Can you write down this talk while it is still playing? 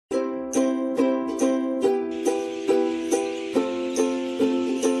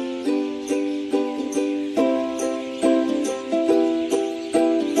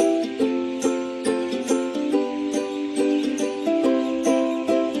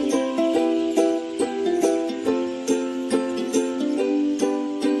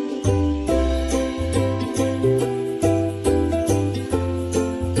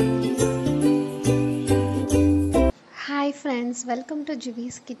Friends, welcome to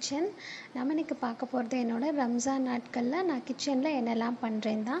ஜுவிஸ் kitchen. நம்ம இன்றைக்கி பார்க்க போகிறது என்னோடய ரம்ஜான் நாட்களில் நான் கிச்சனில் என்னெல்லாம்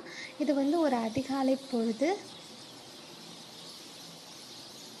பண்ணுறேன் தான். இது வந்து ஒரு அதிகாலை பொழுது.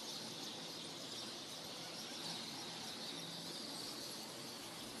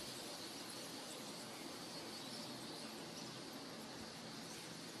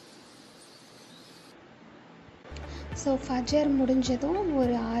 ஸோ ஃபஜர் முடிஞ்சதும்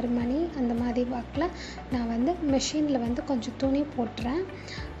ஒரு 6 மணி அந்த மாதிரி வாக்கில் நான் வந்து மிஷினில் வந்து கொஞ்சம் துணி போட்டுறேன்.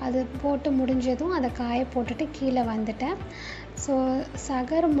 அது போட்டு முடிஞ்சதும் அதை காய போட்டுட்டு கீழே வந்துட்டேன். ஸோ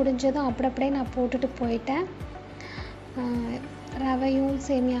சகர் முடிஞ்சதும் அப்படியே நான் போட்டுட்டு போயிட்டேன். ரவையும்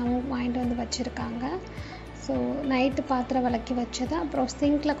சேமியாவும் வாங்கிட்டு வந்து வச்சுருக்காங்க. ஸோ நைட்டு பாத்திரம் விளக்கி வச்சது, அப்புறம்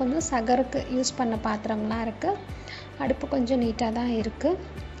சிங்கில் கொஞ்சம் சகருக்கு யூஸ் பண்ண பாத்திரம்லாம் இருக்குது. அடுப்பு கொஞ்சம் நீட்டாக தான்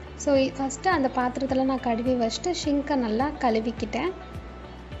இருக்குது. ஸோ ஃபஸ்ட்டு அந்த பாத்திரத்தில் நான் கழுவி வச்சுட்டு ஷிங்கை நல்லா கழுவிக்கிட்டேன்.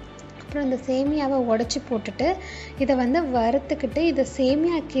 அப்புறம் இந்த சேமியாவை உடச்சி போட்டுட்டு இதை வந்து வறுத்துக்கிட்டு இதை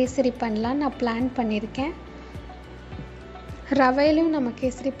சேமியா கேசரி பண்ணலான்னு நான் பிளான் பண்ணியிருக்கேன். ரவையிலையும் நம்ம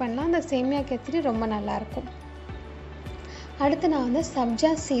கேசரி பண்ணலாம். அந்த சேமியா கேசரி ரொம்ப நல்லாயிருக்கும். அடுத்து நான் வந்து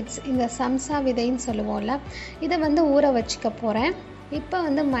சப்ஜா சீட்ஸ், இந்த சம்சா விதைன்னு சொல்லுவோம்ல, இதை வந்து ஊற வச்சுக்க போகிறேன். இப்போ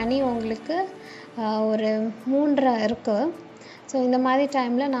வந்து மணி உங்களுக்கு ஒரு 3:30 இருக்குது. ஸோ இந்த மாதிரி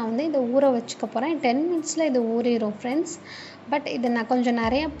டைமில் நான் வந்து இதை ஊற வச்சுக்க போகிறேன். 10 மினிட்ஸில் இது ஊறிடும் ஃப்ரெண்ட்ஸ். பட் இதை நான் கொஞ்சம்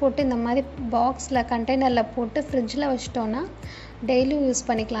நிறையா போட்டு இந்த மாதிரி பாக்ஸில் கண்டெய்னரில் போட்டு ஃப்ரிட்ஜில் வச்சிட்டோன்னா டெய்லியும் யூஸ்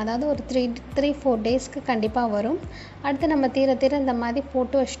பண்ணிக்கலாம். அதாவது ஒரு 3-4 டேஸ்க்கு கண்டிப்பாக வரும். அடுத்து நம்ம தீர இந்த மாதிரி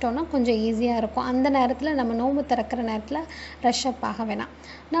போட்டு வச்சிட்டோன்னா கொஞ்சம் ஈஸியாக இருக்கும். அந்த நேரத்தில் நம்ம நோம்பு திறக்கிற நேரத்தில் ரஷ் அப் ஆக வேணாம்.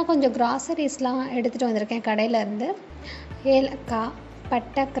 நான் கொஞ்சம் க்ராசரிஸ்லாம் எடுத்துகிட்டு வந்திருக்கேன் கடையிலேருந்து. ஏலக்காய்,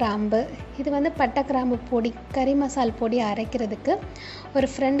 பட்டை, கிராம்பு. இது வந்து பட்டை கிராம்பு பொடி, கறி மசால் பொடி அரைக்கிறதுக்கு ஒரு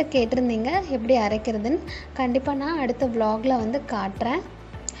ஃப்ரெண்டு கேட்டிருந்தீங்க எப்படி அரைக்கிறதுன்னு. கண்டிப்பாக நான் அடுத்த வ்ளாகில் வந்து காட்டுறேன்.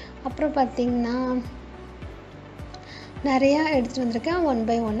 அப்புறம் பார்த்திங்கன்னா நிறையா எடுத்துகிட்டு வந்திருக்கேன். 1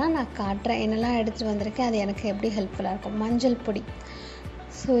 by 1 நான் காட்டுறேன் என்னெல்லாம் எடுத்துகிட்டு வந்திருக்கேன், அது எனக்கு எப்படி ஹெல்ப்ஃபுல்லாக இருக்கும். மஞ்சள் பொடி.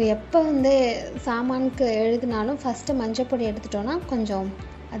 ஸோ எப்போ வந்து சாமானுக்கு எழுதினாலும் ஃபஸ்ட்டு மஞ்சள் பொடி எடுத்துட்டோன்னா கொஞ்சம்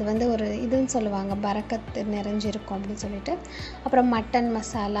அது வந்து ஒரு இதுன்னு சொல்லுவாங்க, பரக்கத்து நிறைஞ்சிருக்கும் அப்படின்னு சொல்லிட்டு. அப்புறம் மட்டன்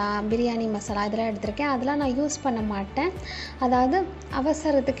மசாலா, பிரியாணி மசாலா இதெல்லாம் எடுத்திருக்கேன். அதெல்லாம் நான் யூஸ் பண்ண மாட்டேன். அதாவது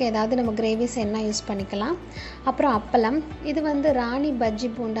அவசரத்துக்கு ஏதாவது நம்ம கிரேவிஸ் என்ன யூஸ் பண்ணிக்கலாம். அப்புறம் அப்பளம். இது வந்து ராணி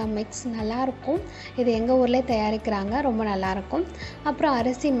பஜ்ஜி பூண்டா மிக்ஸ், நல்லாயிருக்கும். இது எங்கள் ஊர்லேயே தயாரிக்கிறாங்க, ரொம்ப நல்லாயிருக்கும். அப்புறம்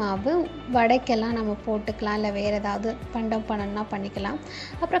அரிசி மாவு, வடைக்கெல்லாம் நம்ம போட்டுக்கலாம், இல்லை வேறு ஏதாவது பண்டம் பண்ணணும்னா பண்ணிக்கலாம்.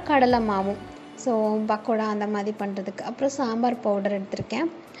 அப்புறம் கடலை மாவும், ஸோ பக்கோடா அந்த மாதிரி பண்ணுறதுக்கு. அப்புறம் சாம்பார் பவுடர் எடுத்திருக்கேன்.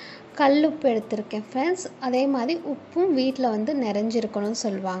 கல்லுப்பு எடுத்திருக்கேன் ஃப்ரெண்ட்ஸ். அதே மாதிரி உப்பும் வீட்டில் வந்து நிறைஞ்சிருக்கணும்னு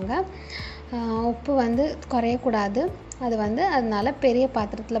சொல்லுவாங்க. உப்பு வந்து குறையக்கூடாது. அது வந்து அதனால் பெரிய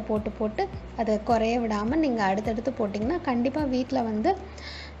பாத்திரத்தில் போட்டு அதை குறைய விடாமல் நீங்கள் அடுத்தடுத்து போட்டிங்கன்னா கண்டிப்பாக வீட்டில் வந்து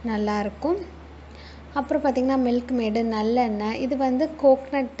நல்லாயிருக்கும். அப்புறம் பார்த்திங்கன்னா மில்க் மேடு, நல்லெண்ணெய். இது வந்து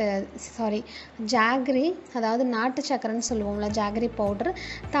ஜாகரி, அதாவது நாட்டு சக்கரைன்னு சொல்லுவோம்ல, ஜாகரி பவுட்ரு.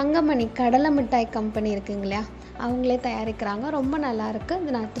 தங்கமணி கடலை மிட்டாய் கம்பெனி இருக்குங்க இல்லையா, அவங்களே தயாரிக்கிறாங்க, ரொம்ப நல்லாயிருக்கு.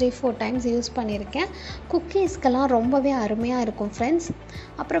 இது நான் 3-4 டைம்ஸ் யூஸ் பண்ணியிருக்கேன். குக்கீஸ்க்கெல்லாம் ரொம்பவே அருமையாக இருக்கும் ஃப்ரெண்ட்ஸ்.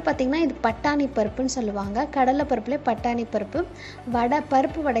 அப்புறம் பார்த்திங்கன்னா இது பட்டாணி பருப்புன்னு சொல்லுவாங்க, கடலை பருப்புலேயே பட்டாணி பருப்பு.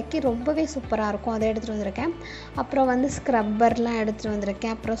 பருப்பு வடைக்கு ரொம்பவே சூப்பராக இருக்கும், அதை எடுத்துகிட்டு வந்திருக்கேன். அப்புறம் வந்து ஸ்க்ரப்பர்லாம் எடுத்துகிட்டு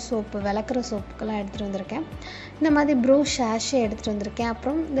வந்திருக்கேன். அப்புறம் சோப்பு, விளக்குற சோப்புக்கெல்லாம் எடுத்துகிட்டு வந்திருக்கேன். இந்த மாதிரி ப்ரூ ஷாஷே எடுத்துகிட்டு வந்திருக்கேன்.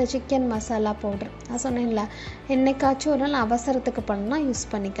 அப்புறம் இந்த சிக்கன் மசாலா பவுடர் நான் சொன்னேன்ல, என்னைக்காச்சும் ஒரு நாள் அவசரத்துக்கு பண்ணால் யூஸ்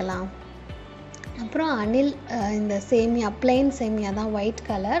பண்ணிக்கலாம். அப்புறம் அணில், இந்த சேமியா, பிளெயின் சேமியா தான், ஒயிட்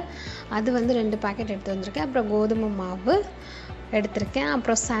கலர், அது வந்து 2 பேக்கெட் எடுத்து வந்திருக்கேன். அப்புறம் கோதுமை மாவு எடுத்திருக்கேன்.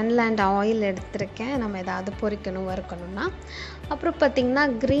 அப்புறம் சன்லேண்ட் ஆயில் எடுத்திருக்கேன், நம்ம ஏதாவது பொரிக்கணும் வறுக்கணும்னா. அப்புறம் பார்த்திங்கன்னா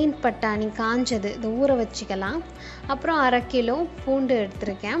க்ரீன் பட்டாணி காஞ்சது, இது ஊற வச்சுக்கலாம். அப்புறம் 1/2 கிலோ பூண்டு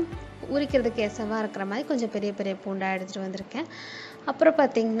எடுத்திருக்கேன். உரிக்கிறதுக்கு ஏசவாக இருக்கிற மாதிரி கொஞ்சம் பெரிய பெரிய பூண்டாக எடுத்துகிட்டு வந்திருக்கேன். அப்புறம்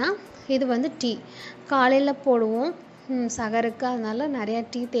பார்த்திங்கன்னா இது வந்து டீ காலையில் போடுவோம் சகருக்கு, அதனால் நிறையா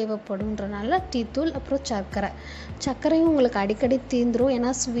டீ தேவைப்படுன்றனால டீ தூள். அப்புறம் சர்க்கரையும் உங்களுக்கு அடிக்கடி தீந்துரும்,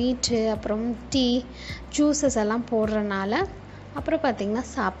 ஏன்னா ஸ்வீட்டு அப்புறம் டீ ஜூஸஸ் எல்லாம் போடுறனால. அப்புறம் பார்த்திங்கன்னா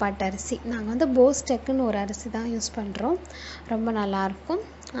சாப்பாட்டு அரிசி, நாங்கள் வந்து போஸ்டெக்குன்னு ஒரு அரிசி தான் யூஸ் பண்ணுறோம், ரொம்ப நல்லாயிருக்கும்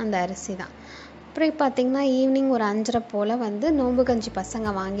அந்த அரிசி தான். அப்புறம் பார்த்திங்கன்னா ஈவினிங் ஒரு 5:30 போல் வந்து நோம்பு கஞ்சி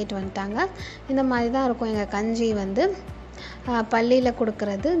பசங்க வாங்கிட்டு வந்துட்டாங்க. இந்த மாதிரி தான் இருக்கும் எங்கள் கஞ்சி வந்து. பள்ளியில்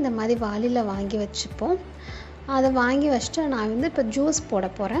கொடுக்குறது இந்த மாதிரி வாளியில் வாங்கி வச்சுப்போம். அதை வாங்கி வச்சுட்டு நான் வந்து இப்போ ஜூஸ் போட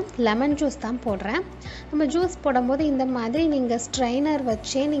போகிறேன். லெமன் ஜூஸ் தான் போடுறேன். நம்ம ஜூஸ் போடும்போது இந்த மாதிரி நீங்கள் ஸ்ட்ரெயினர்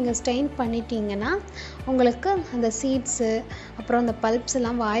வச்சே நீங்கள் ஸ்ட்ரெயின் பண்ணிட்டீங்கன்னா உங்களுக்கு அந்த சீட்ஸு அப்புறம் அந்த பல்ப்ஸ்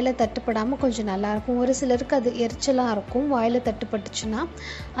எல்லாம் வாயில் தட்டுப்படாமல் கொஞ்சம் நல்லாயிருக்கும். ஒரு சிலருக்கு அது எரிச்சலாக இருக்கும் வாயில் தட்டுப்பட்டுச்சுன்னா,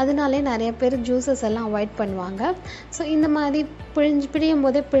 அதனாலே நிறைய பேர் ஜூஸஸ் எல்லாம் அவாய்ட் பண்ணுவாங்க. ஸோ இந்த மாதிரி பிழியும்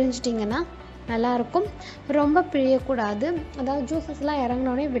போதே பிழிஞ்சிட்டிங்கன்னா நல்லாயிருக்கும். ரொம்ப பிழியக்கூடாது, அதாவது ஜூஸஸ்லாம்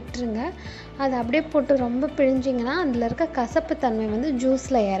இறங்கினோடனே விட்டுருங்க. அதை அப்படியே போட்டு ரொம்ப பிழிஞ்சிங்கன்னா அதில் இருக்க கசப்பு தன்மை வந்து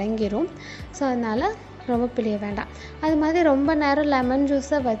ஜூஸில் இறங்கிரும். ஸோ அதனால் ரொம்ப பிழிய வேண்டாம். அது மாதிரி ரொம்ப நேரம் லெமன்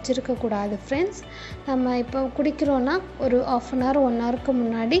ஜூஸை வச்சுருக்கக்கூடாது ஃப்ரெண்ட்ஸ். நம்ம இப்போ குடிக்கிறோன்னா ஒரு 1/2 hour 1 hourக்கு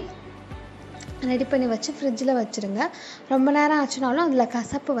முன்னாடி ரெடி பண்ணி வச்சு ஃப்ரிட்ஜில் வச்சுருங்க. ரொம்ப நேரம் ஆச்சுனாலும் அதில்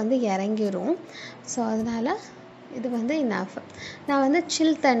கசப்பு வந்து இறங்கிரும். ஸோ அதனால் இது வந்து இனஃப். நான் வந்து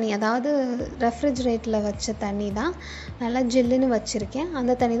சில் தண்ணி, அதாவது ரெஃப்ரிஜரேட்டரில் வச்ச தண்ணி தான் நல்லா ஜில்லுன்னு வச்சுருக்கேன்.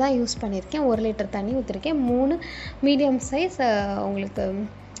 அந்த தண்ணி தான் யூஸ் பண்ணியிருக்கேன். 1 லிட்டர் தண்ணி ஊற்றிருக்கேன். 3 மீடியம் சைஸ் உங்களுக்கு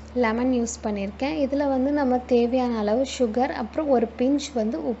லெமன் யூஸ் பண்ணியிருக்கேன். இதில் வந்து நம்ம தேவையான அளவு சுகர், அப்புறம் ஒரு பிஞ்ச்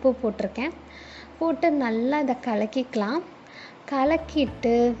வந்து உப்பு போட்டிருக்கேன். போட்டு நல்லா இதை கலக்கிக்கலாம்.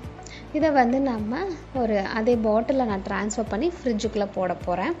 கலக்கிட்டு இதை வந்து நம்ம ஒரு அதே பாட்டிலில் நான் ட்ரான்ஸ்ஃபர் பண்ணி ஃப்ரிட்ஜுக்குள்ளே போட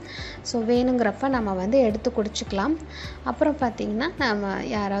போகிறேன். ஸோ வேணுங்கிறப்ப நம்ம வந்து எடுத்து குடிச்சிக்கலாம். அப்புறம் பார்த்திங்கன்னா நம்ம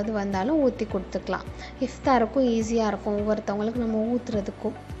யாராவது வந்தாலும் ஊற்றி கொடுத்துக்கலாம். இஃப்தாருக்கும் ஈஸியாக இருக்கும், ஒவ்வொருத்தவங்களுக்கு நம்ம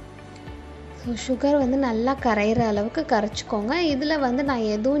ஊற்றுறதுக்கும். ஸோ சுகர் வந்து நல்லா கரையிற அளவுக்கு கரைச்சிக்கோங்க. இதில் வந்து நான்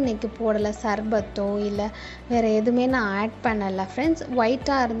எதுவும் இன்றைக்கி போடலை, சர்பத்தோ இல்லை வேறு எதுவுமே நான் ஆட் பண்ணலை ஃப்ரெண்ட்ஸ்.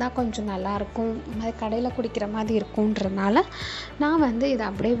 ஒயிட்டாக இருந்தால் கொஞ்சம் நல்லாயிருக்கும், அது கடையில் குடிக்கிற மாதிரி இருக்குன்றதுனால நான் வந்து இதை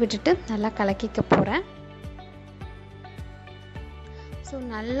அப்படியே விட்டுட்டு நல்லா கலக்கிக்க போகிறேன். ஸோ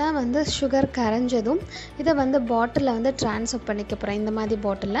நல்லா வந்து சுகர் கரைஞ்சதும் இதை வந்து பாட்டிலில் வந்து ட்ரான்ஸ்ஃபர் பண்ணிக்க போகிறேன். இந்த மாதிரி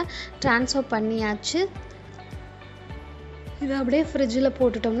பாட்டிலில் ட்ரான்ஸ்ஃபர் பண்ணியாச்சு. இது அப்படியே ஃப்ரிட்ஜில்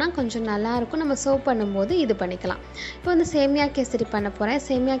போட்டுட்டோம்னா கொஞ்சம் நல்லாயிருக்கும். நம்ம சர்வ் பண்ணும்போது இது பண்ணிக்கலாம். இப்போ வந்து சேமியா கேசரி பண்ண போகிறேன்.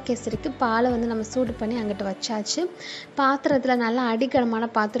 சேமியா கேசரிக்கு பாலை வந்து நம்ம சூடு பண்ணி அங்கிட்டு வச்சாச்சு. பாத்திரத்தில் நல்லா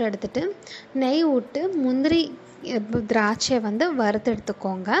அடிக்கனமான பாத்திரம் எடுத்துகிட்டு நெய் விட்டு முந்திரி திராட்சையை வந்து வறுத்து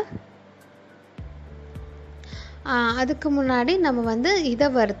எடுத்துக்கோங்க. அதுக்கு முன்னாடி நம்ம வந்து இதை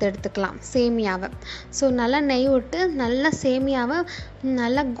வறுத்து எடுத்துக்கலாம், சேமியாவை. ஸோ நல்லா நெய் விட்டு நல்லா சேமியாவை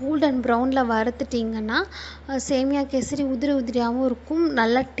நல்லா கோல்டன் ப்ரௌனில் வறுத்துட்டிங்கன்னா சேமியா கேசரி உதிரி உதிரியாகவும் இருக்கும்,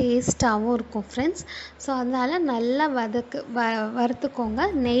 நல்லா டேஸ்ட்டாகவும் இருக்கும் ஃப்ரெண்ட்ஸ். ஸோ அதனால் நல்லா வறுத்துக்கோங்க,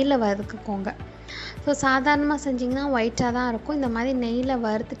 நெய்யில் வறுத்துக்கோங்க. ஸோ சாதாரணமாக செஞ்சிங்கன்னா ஒயிட்டாக தான் இருக்கும். இந்த மாதிரி நெய்யில்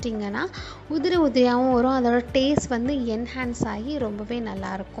வறுத்துட்டிங்கன்னா உதிரி உதிரியாகவும் வரும். அதோட டேஸ்ட் வந்து என்ஹான்ஸ் ஆகி ரொம்பவே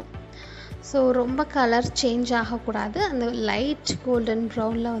நல்லாயிருக்கும். ஸோ ரொம்ப கலர் சேஞ்ச் ஆகக்கூடாது, அந்த லைட் கோல்டன்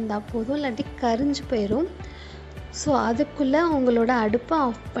ப்ரௌனில் வந்தால் போதும், இல்லாட்டி கரிஞ்சு போயிடும். ஸோ அதுக்குள்ளே உங்களோட அடுப்பை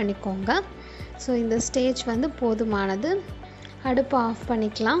ஆஃப் பண்ணிக்கோங்க. ஸோ இந்த ஸ்டேஜ் வந்து போதுமானது. அடுப்பை ஆஃப்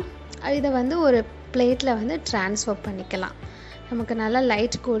பண்ணிக்கலாம். இதை வந்து ஒரு பிளேட்டில் வந்து ட்ரான்ஸ்ஃபர் பண்ணிக்கலாம். நமக்கு நல்லா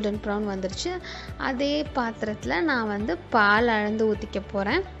லைட் கோல்டன் ப்ரௌன் வந்துருச்சு. அதே பாத்திரத்தில் நான் வந்து பால் அளந்து ஊற்றிக்க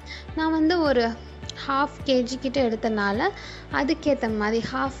போகிறேன். நான் வந்து ஒரு 1/2 kg கிட்ட எடுத்தனால அதுக்கேற்ற மாதிரி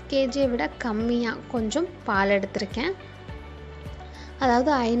 1/2 kg விட கம்மியாக கொஞ்சம் பால் எடுத்திருக்கேன்.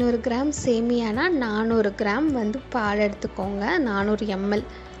 அதாவது 500 கிராம் சேமியானா 400 கிராம் வந்து பால் எடுத்துக்கோங்க, 400 ml.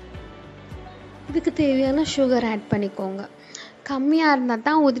 இதுக்கு தேவையான சுகர் ஆட் பண்ணிக்கோங்க. கம்மியாக இருந்தால்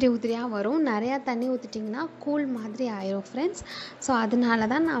தான் உதிரி உதிரியாக வரும். நிறையா தண்ணி ஊற்றிட்டிங்கன்னா கூழ் மாதிரி ஆயிரும் ஃப்ரெண்ட்ஸ். ஸோ அதனால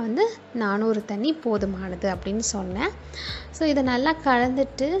தான் நான் வந்து 400 தண்ணி போதுமானது அப்படின்னு சொன்னேன். ஸோ இதை நல்லா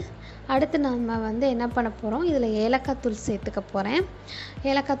கலந்துட்டு அடுத்து நம்ம வந்து என்ன பண்ண போகிறோம், இதில் ஏலக்காய் தூள் சேர்த்துக்க போகிறேன்.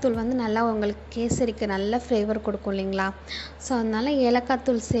 ஏலக்காய் தூள் வந்து நல்லா உங்களுக்கு கேசரிக்கு நல்ல ஃப்ளேவர் கொடுக்கும் இல்லைங்களா. ஸோ அதனால் ஏலக்காய்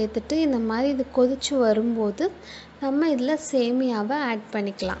தூள் சேர்த்துட்டு இந்த மாதிரி இது கொதித்து வரும்போது நம்ம இதில் சேமியாவை ஆட்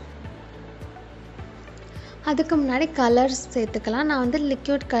பண்ணிக்கலாம். அதுக்கு முன்னாடி கலர்ஸ் சேர்த்துக்கலாம். நான் வந்து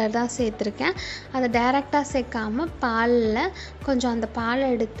லிக்விட் கலர் தான் சேர்த்துருக்கேன். அதை டைரெக்டாக சேர்க்காமல் பாலில் கொஞ்சம் அந்த பாலை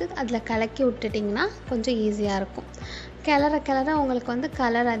எடுத்து அதில் கலக்கி விட்டுட்டிங்கன்னா கொஞ்சம் ஈஸியாக இருக்கும். கிளற உங்களுக்கு வந்து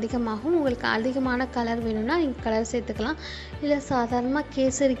கலர் அதிகமாகும். உங்களுக்கு அதிகமான கலர் வேணும்னா நீங்கள் கலர் சேர்த்துக்கலாம். இல்லை சாதாரணமாக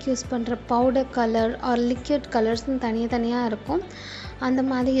கேசரிக்கு யூஸ் பண்ணுற பவுடர் கலர் ஆர் லிக்விட் கலர்ஸ்னு தனியாக இருக்கும், அந்த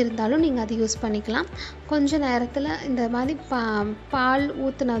மாதிரி இருந்தாலும் நீங்கள் அதை யூஸ் பண்ணிக்கலாம். கொஞ்சம் நேரத்தில் இந்த மாதிரி பால்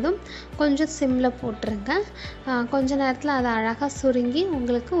ஊற்றுனதும் கொஞ்சம் சிம்மில் போட்டுருங்க. கொஞ்ச நேரத்தில் அதை அழகாக சுருங்கி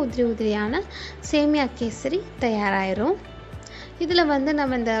உங்களுக்கு உதிரி உதிரியான சேமியா கேசரி தயாராகிடும். இதில் வந்து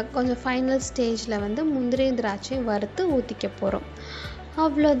நம்ம இந்த கொஞ்சம் ஃபைனல் ஸ்டேஜில் வந்து முந்திரி திராட்சையும் வறுத்து ஊற்றிக்க போகிறோம்.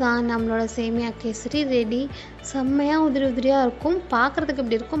 அவ்வளோதான், நம்மளோட சேமியா கேசரி ரெடி. செம்மையாக உதிரி உதிரியாக இருக்கும், பார்க்குறதுக்கு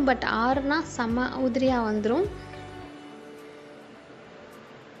இப்படி இருக்கும், பட் ஆறுனா செம்ம உதிரியாக வந்துடும்.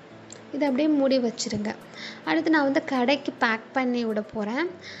 இதை அப்படியே மூடி வச்சுருங்க. அடுத்து நான் வந்து கடைக்கு பேக் பண்ணி விட போகிறேன்.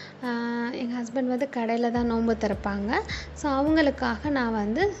 எங்கள் ஹஸ்பண்ட் வந்து கடையில் தான் நோன்பு திறப்பாங்க. ஸோ அவங்களுக்காக நான்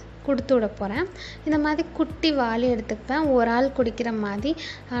வந்து கொடுத்து விட போகிறேன். இந்த மாதிரி குட்டி வாளி எடுத்துப்பேன், ஒரு ஆள் குடிக்கிற மாதிரி.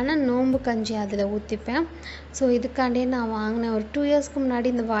 ஆனால் நோன்பு கஞ்சி அதில் ஊற்றிப்பேன். ஸோ இதுக்காண்டே நான் வாங்கினேன், ஒரு 2 இயர்ஸ்க்கு முன்னாடி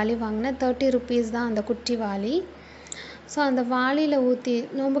இந்த வாளி வாங்கினேன். 30 rupees தான் அந்த குட்டி வாளி. ஸோ அந்த வாளியில் ஊற்றி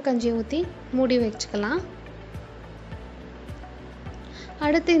நோன்பு கஞ்சியை ஊற்றி மூடி வச்சுக்கலாம்.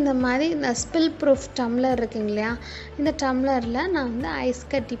 அடுத்து இந்த மாதிரி இந்த ஸ்பில் ப்ரூஃப் டம்ளர் இருக்குங்க இல்லையா, இந்த டம்ளரில் நான் வந்து ஐஸ்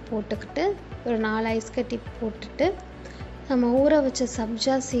கட்டி போட்டுக்கிட்டு ஒரு 4 ஐஸ் கட்டி போட்டுட்டு நம்ம ஊற வச்ச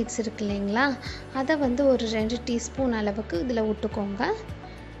சப்ஜா சீட்ஸ் இருக்கு இல்லைங்களா, அதை வந்து ஒரு 2 டீஸ்பூன் அளவுக்கு இதில் விட்டுக்கோங்க.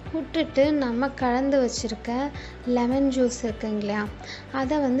 விட்டுட்டு நம்ம கலந்து வச்சுருக்க லெமன் ஜூஸ் இருக்குங்க இல்லையா,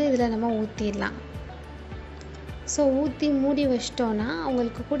 அதை வந்து இதில் நம்ம ஊற்றிடலாம். ஸோ ஊற்றி மூடி வச்சிட்டோன்னா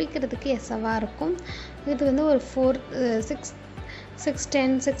அவங்களுக்கு குடிக்கிறதுக்கு எசவாக இருக்கும். இது வந்து ஒரு 6:10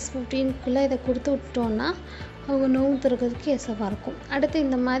 6:15 இதை கொடுத்து விட்டோன்னா அவங்க நோவு தருக்கிறதுக்கு எசவாக இருக்கும். அடுத்து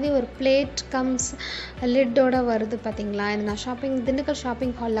இந்த மாதிரி ஒரு பிளேட் கம்ஸ் லிட்டோட வருது பார்த்தீங்களா, இது நான் திண்டுக்கல்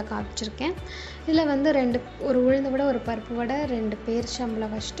ஷாப்பிங் ஹாலில் காமிச்சிருக்கேன். இதில் வந்து ஒரு உளுந்து வடை, ஒரு பருப்பு வடை, 2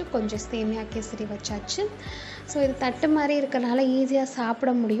 பேரிச்சம்பழம் வச்சுட்டு கொஞ்சம் சேமியா கேசரி வச்சாச்சு. ஸோ இது தட்டு மாதிரி இருக்கிறனால ஈஸியாக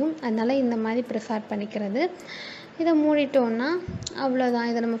சாப்பிட முடியும், அதனால் இந்த மாதிரி ப்ரிஃபேர் பண்ணிக்கிறது. இதை மூடிட்டோன்னா அவ்வளோதான்.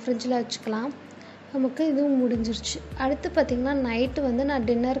 இதை நம்ம ஃப்ரிட்ஜில் வச்சுக்கலாம். நமக்கு இதுவும் முடிஞ்சிருச்சு. அடுத்து பார்த்திங்கன்னா நைட்டு வந்து நான்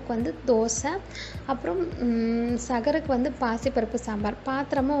டின்னருக்கு வந்து தோசை, அப்புறம் சகருக்கு வந்து பாசிப்பருப்பு சாம்பார்.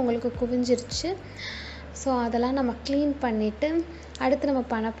 பாத்திரமும் உங்களுக்கு குவிஞ்சிருச்சு. ஸோ அதெல்லாம் நம்ம க்ளீன் பண்ணிவிட்டு அடுத்து நம்ம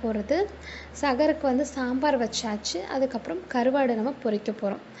பண்ண போகிறது, சகருக்கு வந்து சாம்பார் வச்சாச்சு. அதுக்கப்புறம் கருவாடை நம்ம பொரிக்க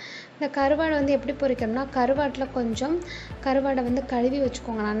போகிறோம். இந்த கருவாடை வந்து எப்படி பொரிக்கணும்னா, கருவாட்டில் கொஞ்சம் கருவாடை வந்து கழுவி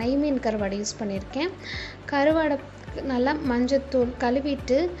வச்சுக்கோங்க. நான் நெய் மீன் கருவாடை யூஸ் பண்ணியிருக்கேன். கருவாடை நல்லா மஞ்சத்தூள்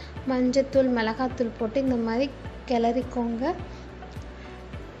கழுவிட்டு மஞ்சத்தூள் மிளகாத்தூள் போட்டு இந்த மாதிரி கிளறிக்கோங்க.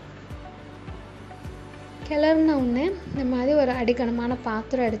 கிளறின உடனே இந்த மாதிரி ஒரு அடிக்கனமான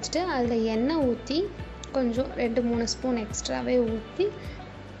பாத்திரம் அடிச்சுட்டு அதில் எண்ணெய் ஊற்றி கொஞ்சம் 2-3 ஸ்பூன் எக்ஸ்ட்ராவே ஊற்றி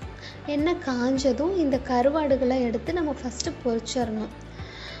எண்ணெய் காஞ்சதும் இந்த கருவாடுகளை எடுத்து நம்ம ஃபஸ்ட்டு பொரிச்சிடணும்.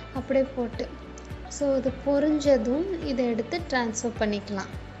 அப்படியே போட்டு ஸோ இது பொரிஞ்சதும் இதை எடுத்து ட்ரான்ஸ்ஃபர்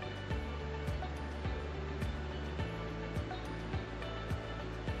பண்ணிக்கலாம்.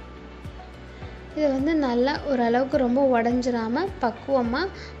 இது வந்து நல்லா ஓரளவுக்கு ரொம்ப உடஞ்சிராமல்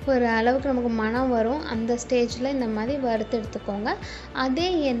பக்குவமாக ஒரு அளவுக்கு நமக்கு மனம் வரும். அந்த ஸ்டேஜில் இந்த மாதிரி வறுத்து எடுத்துக்கோங்க. அதே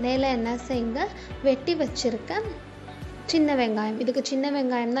எண்ணெயில் என்ன செய்யுங்க, வெட்டி வச்சுருக்க சின்ன வெங்காயம், இதுக்கு சின்ன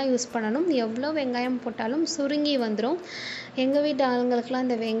வெங்காயம் தான் யூஸ் பண்ணணும். எவ்வளோ வெங்காயம் போட்டாலும் சுருங்கி வந்துடும். எங்கள் வீட்டு ஆளுங்களுக்கெல்லாம்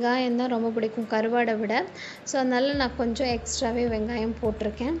இந்த வெங்காயம் தான் ரொம்ப பிடிக்கும் கருவாடை விட. ஸோ அதனால் நான் கொஞ்சம் எக்ஸ்ட்ராவே வெங்காயம்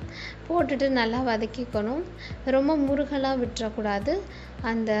போட்டிருக்கேன். போட்டுட்டு நல்லா வதக்கிக்கணும். ரொம்ப முருகலாக விட்டுறக்கூடாது.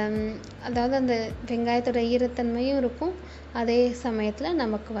 அதாவது அந்த வெங்காயத்தோட ஈரத்தன்மையும் இருக்கும், அதே சமயத்தில்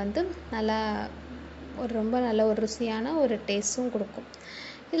நமக்கு வந்து நல்லா ரொம்ப நல்ல ஒரு ருசியான ஒரு டேஸ்ட்டும் கொடுக்கும்.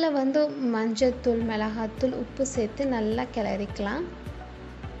 இதில் வந்து மஞ்சத்தூள், மிளகாத்தூள், உப்பு சேர்த்து நல்லா கிளறிக்கலாம்.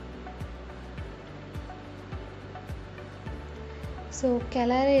 ஸோ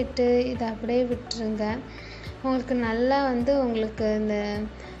கிளறிட்டு இதை அப்படியே விட்டுருங்க. உங்களுக்கு நல்லா வந்து உங்களுக்கு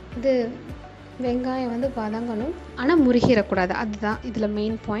இது வெங்காயம் வந்து வதங்கணும், ஆனால் முருகிடக்கூடாது. அதுதான் இதில்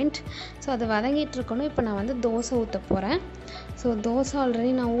மெயின் பாயிண்ட். ஸோ அது வதங்கிட்டு இருக்கணும். இப்போ நான் வந்து தோசை ஊற்ற போகிறேன். ஸோ தோசை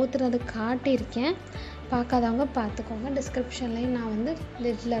ஆல்ரெடி நான் ஊற்றுறது காட்டியிருக்கேன், பார்க்காதவங்க பார்த்துக்கோங்க. டிஸ்கிரிப்ஷன்லேயும் நான் வந்து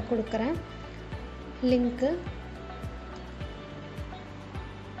லிட்டில் கொடுக்குறேன் லிங்க்கு.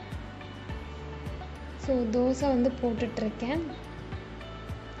 ஸோ தோசை வந்து போட்டுட்ருக்கேன்.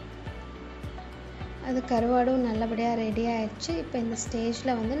 அது கருவாடும் நல்லபடியாக ரெடி ஆயிடுச்சு. இப்போ இந்த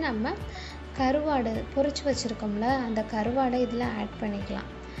ஸ்டேஜில் வந்து நம்ம கருவாடு பொரிச்சு வச்சுருக்கோம்ல, அந்த கருவாடை இதில் ஆட் பண்ணிக்கலாம்.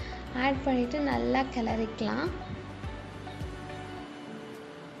 ஆட் பண்ணிவிட்டு நல்லா கிளறிக்கலாம்.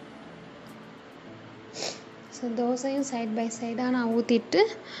 ஸோ தோசையும் சைட் பை சைடாக நான் ஊற்றிட்டு,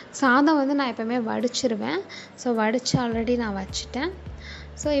 சாதம் வந்து நான் எப்போவுமே வடிச்சிருவேன். ஸோ வடித்து ஆல்ரெடி நான் வச்சுட்டேன்.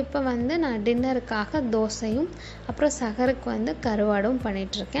 ஸோ இப்போ வந்து நான் டின்னருக்காக தோசையும் அப்புறம் சகருக்கு வந்து கருவாடும்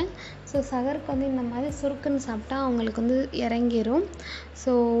பண்ணிகிட்ருக்கேன். ஸோ சகருக்கு வந்து இந்த மாதிரி சுருக்குன்னு சாப்பிட்டா அவங்களுக்கு வந்து இறங்கிரும்.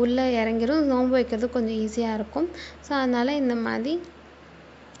 ஸோ உள்ளே இறங்கிரும், நோன்பு வைக்கிறது கொஞ்சம் ஈஸியாக இருக்கும். ஸோ அதனால் இந்த மாதிரி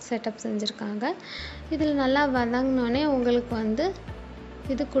செட்டப் செஞ்சுருக்காங்க. இதில் நல்லா வதங்கினோடனே உங்களுக்கு வந்து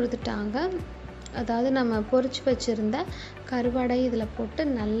இது கொடுத்துட்டாங்க. அதாவது நம்ம பொரிச்சு வச்சுருந்த கருவாடை இதில் போட்டு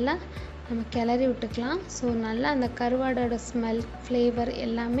நல்லா நம்ம கிளறி விட்டுக்கலாம். ஸோ நல்லா அந்த கருவாடோட ஸ்மெல், ஃப்ளேவர்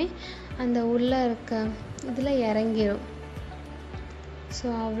எல்லாமே அந்த உள்ளே இருக்க இதில் இறங்கிடும். ஸோ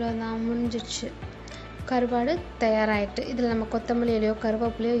அவ்வளோதான், முடிஞ்சிடுச்சு. கருவாடு தயாராகிட்டு. இதில் நம்ம கொத்தமல்லி இலையோ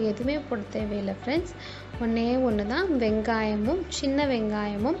கருவேப்பிலையோ எதுவுமே போட தேவையில்லை ஃப்ரெண்ட்ஸ். ஒன்று தான் வெங்காயமும், சின்ன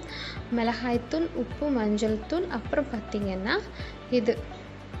வெங்காயமும், மிளகாய்த்தூள், உப்பு, மஞ்சள் தூள், அப்புறம் பார்த்திங்கன்னா இது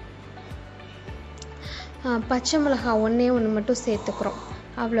பச்சை மிளகா ஒன்று மட்டும் சேர்த்துக்கிறோம்.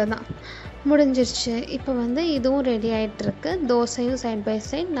 அவ்வளோதான், முடிஞ்சிருச்சு. இப்போ வந்து இதுவும் ரெடி ஆகிட்டுருக்கு. தோசையும் சைட் பை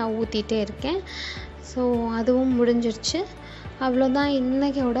சைட் நான் ஊற்றிட்டே இருக்கேன். ஸோ அதுவும் முடிஞ்சிருச்சு. அவ்வளோதான்,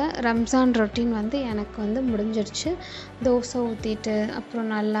 இன்றைக்கியோட ரம்ஜான் ரொட்டீன் வந்து எனக்கு வந்து முடிஞ்சிருச்சு. தோசை ஊற்றிட்டு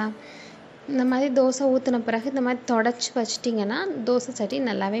அப்புறம் நல்லா இந்த மாதிரி தோசை ஊற்றின பிறகு இந்த மாதிரி தொடச்சி வச்சிட்டிங்கன்னா தோசை சட்டி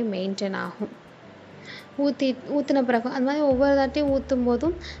நல்லாவே மெயின்டைன் ஆகும். ஊற்றின பிறகு அது மாதிரி ஒவ்வொரு தாட்டியும் ஊற்றும்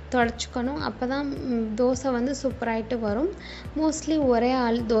போதும் தொடச்சிக்கணும். அப்போ தான் தோசை வந்து சூப்பராகிட்டு வரும். மோஸ்ட்லி ஒரே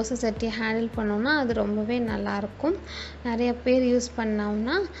ஆள் தோசை சட்டியை ஹேண்டில் பண்ணோம்னா அது ரொம்பவே நல்லாயிருக்கும். நிறைய பேர் யூஸ்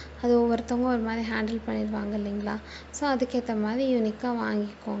பண்ணோம்னா அது ஒவ்வொருத்தவங்க ஒரு மாதிரி ஹேண்டில் பண்ணிடுவாங்க இல்லைங்களா. ஸோ அதுக்கேற்ற மாதிரி யூனிக்காக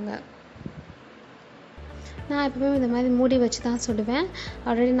வாங்கிக்கோங்க. நான் எப்பவுமே இந்த மாதிரி மூடி வச்சு தான் சுடுவேன்.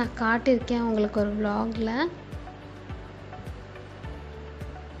 ஆல்ரெடி நான் காட்டியிருக்கேன் உங்களுக்கு ஒரு vlogல.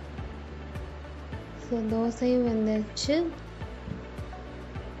 ஸோ தோசையும் வெந்துருச்சு.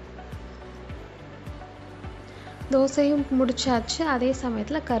 தோசையும் முடிச்சாச்சு, அதே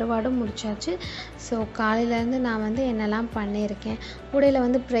சமயத்தில் கருவாடும் முடிச்சாச்சு. ஸோ காலையிலேருந்து நான் வந்து என்னெல்லாம் பண்ணியிருக்கேன், உடையில்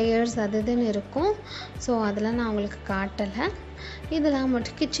வந்து ப்ரேயர்ஸ் அது இதுன்னு இருக்கும். ஸோ அதெல்லாம் நான் உங்களுக்கு காட்டலை. இதெல்லாம்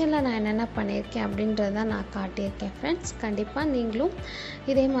மட்டும் கிச்சனில் நான் என்னென்ன பண்ணியிருக்கேன் அப்படின்றத நான் காட்டியிருக்கேன் ஃப்ரெண்ட்ஸ். கண்டிப்பாக நீங்களும்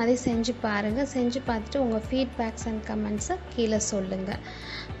இதே மாதிரி செஞ்சு பாருங்கள். செஞ்சு பார்த்துட்டு உங்கள் ஃபீட்பேக்ஸ் அண்ட் கமெண்ட்ஸை கீழே சொல்லுங்கள்.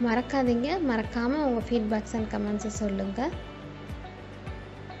 மறக்காதீங்க, மறக்காமல் உங்கள் ஃபீட்பேக்ஸ் அண்ட் கமெண்ட்ஸை சொல்லுங்கள்.